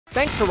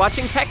Thanks for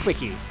watching Tech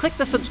Wiki. Click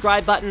the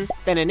subscribe button,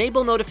 then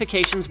enable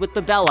notifications with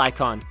the bell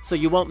icon so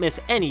you won't miss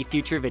any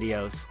future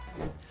videos.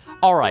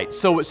 Alright,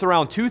 so it's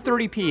around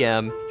 2:30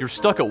 p.m., you're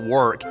stuck at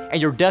work,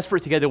 and you're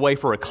desperate to get away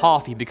for a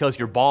coffee because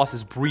your boss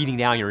is breathing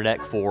down your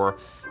neck for,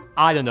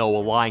 I don't know, a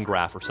line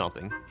graph or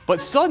something.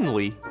 But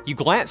suddenly, you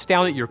glance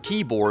down at your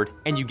keyboard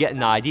and you get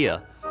an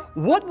idea.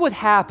 What would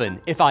happen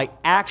if I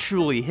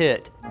actually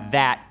hit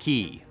that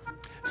key?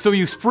 So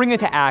you spring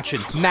into action,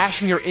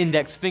 mashing your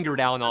index finger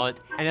down on it,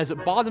 and as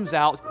it bottoms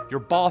out, your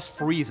boss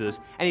freezes,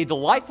 and a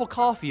delightful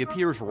coffee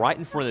appears right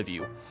in front of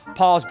you.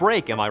 Pause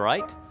break, am I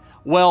right?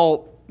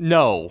 Well,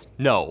 no,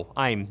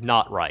 I'm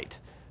not right.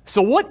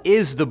 So what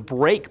is the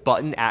break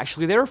button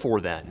actually there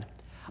for then?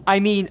 I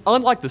mean,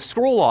 unlike the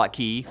scroll lock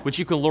key, which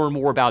you can learn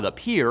more about up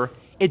here,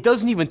 it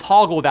doesn't even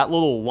toggle that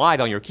little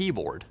light on your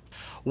keyboard.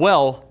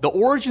 Well, the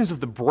origins of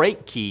the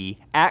break key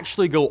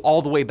actually go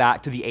all the way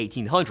back to the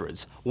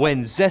 1800s,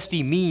 when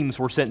zesty memes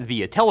were sent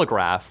via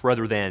telegraph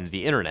rather than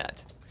the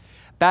internet.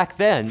 Back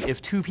then,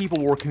 if two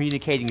people were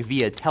communicating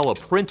via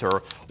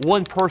teleprinter,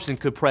 one person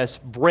could press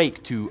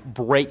break to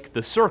break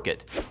the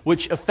circuit,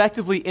 which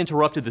effectively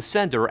interrupted the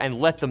sender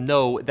and let them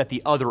know that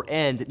the other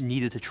end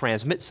needed to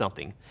transmit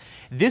something.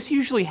 This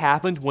usually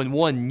happened when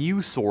one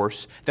news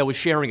source that was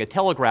sharing a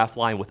telegraph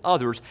line with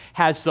others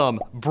had some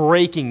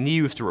breaking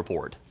news to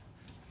report.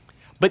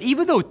 But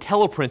even though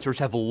teleprinters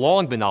have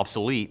long been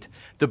obsolete,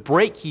 the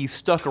break key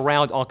stuck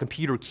around on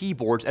computer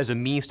keyboards as a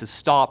means to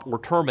stop or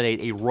terminate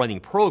a running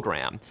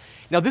program.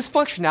 Now, this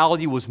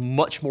functionality was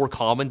much more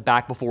common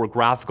back before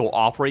graphical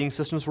operating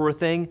systems were a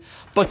thing,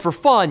 but for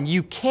fun,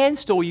 you can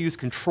still use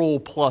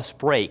Control plus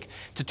break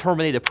to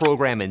terminate a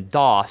program in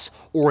DOS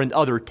or in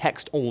other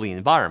text-only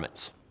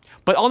environments.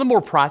 But on a more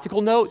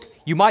practical note,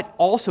 you might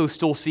also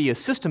still see a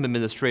system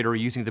administrator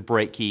using the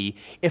break key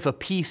if a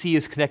PC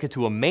is connected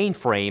to a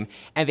mainframe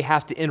and they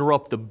have to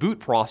interrupt the boot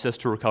process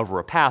to recover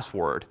a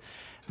password.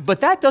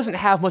 But that doesn't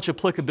have much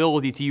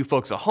applicability to you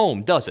folks at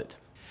home, does it?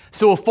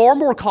 So a far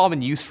more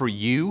common use for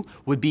you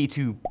would be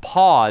to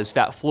pause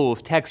that flow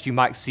of text you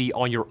might see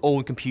on your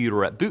own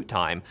computer at boot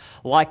time,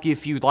 like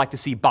if you'd like to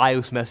see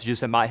BIOS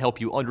messages that might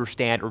help you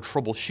understand or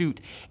troubleshoot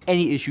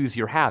any issues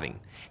you're having.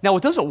 Now,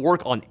 it doesn't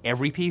work on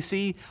every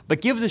PC,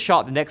 but give it a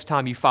shot the next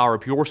time you fire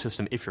up your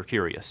system if you're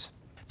curious.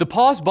 The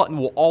pause button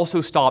will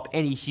also stop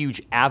any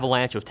huge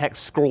avalanche of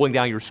text scrolling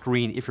down your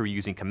screen if you're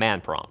using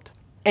Command Prompt.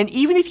 And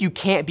even if you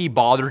can't be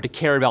bothered to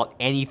care about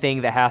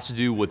anything that has to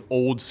do with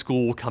old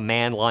school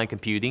command line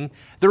computing,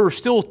 there are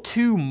still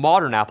two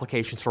modern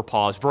applications for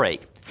pause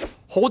break.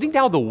 Holding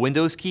down the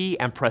Windows key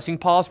and pressing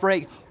pause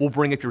break will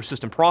bring up your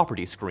system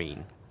properties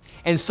screen.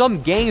 And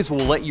some games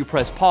will let you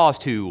press pause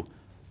to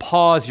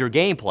pause your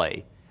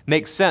gameplay.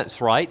 Makes sense,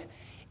 right?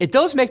 It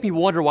does make me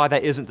wonder why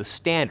that isn't the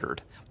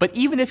standard. But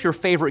even if your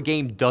favorite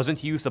game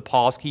doesn't use the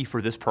pause key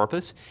for this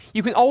purpose,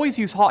 you can always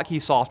use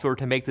hotkey software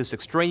to make this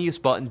extraneous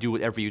button do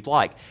whatever you'd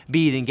like,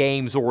 be it in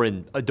games or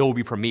in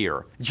Adobe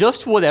Premiere.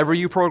 Just whatever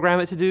you program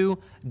it to do,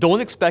 don't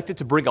expect it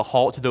to bring a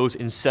halt to those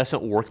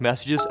incessant work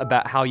messages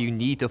about how you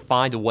need to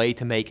find a way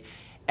to make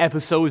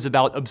episodes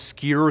about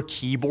obscure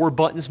keyboard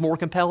buttons more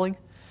compelling.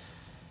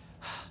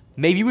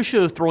 Maybe we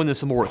should have thrown in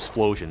some more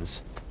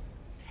explosions.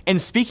 And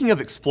speaking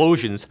of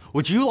explosions,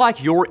 would you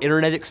like your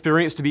internet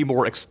experience to be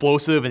more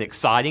explosive and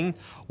exciting?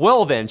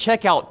 Well then,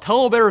 check out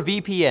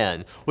TunnelBear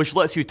VPN, which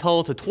lets you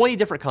tunnel to 20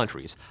 different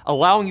countries,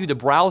 allowing you to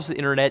browse the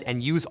internet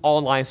and use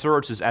online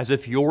services as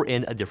if you're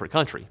in a different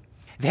country.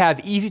 They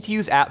have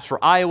easy-to-use apps for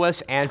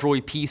iOS,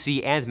 Android,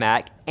 PC, and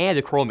Mac, and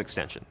a Chrome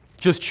extension.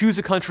 Just choose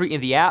a country in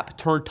the app,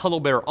 turn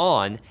TunnelBear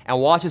on, and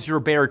watch as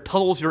your bear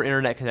tunnels your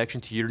internet connection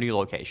to your new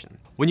location.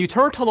 When you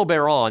turn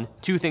TunnelBear on,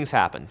 two things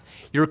happen.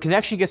 Your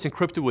connection gets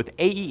encrypted with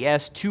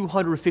AES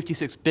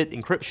 256-bit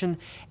encryption,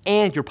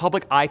 and your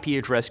public IP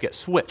address gets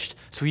switched,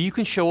 so you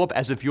can show up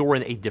as if you're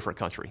in a different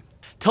country.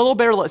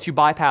 TunnelBear lets you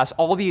bypass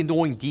all the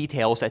annoying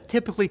details that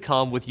typically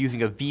come with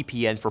using a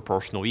VPN for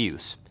personal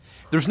use.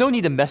 There's no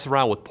need to mess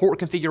around with port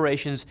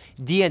configurations,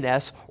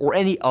 DNS, or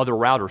any other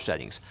router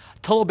settings.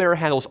 TunnelBear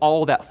handles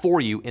all of that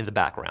for you in the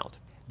background.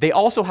 They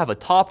also have a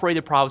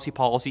top-rated privacy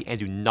policy and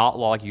do not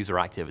log user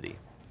activity.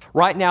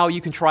 Right now,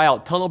 you can try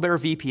out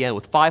TunnelBear VPN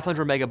with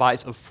 500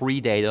 megabytes of free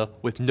data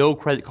with no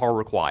credit card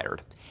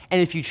required.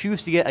 And if you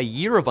choose to get a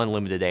year of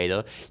unlimited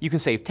data, you can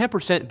save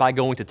 10% by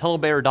going to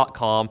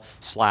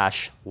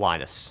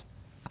tunnelbear.com/Linus.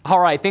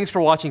 Alright, thanks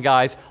for watching,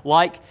 guys.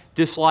 Like,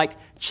 dislike,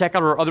 check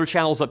out our other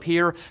channels up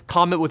here,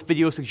 comment with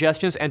video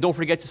suggestions, and don't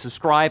forget to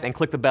subscribe and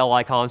click the bell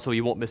icon so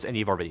you won't miss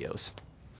any of our videos.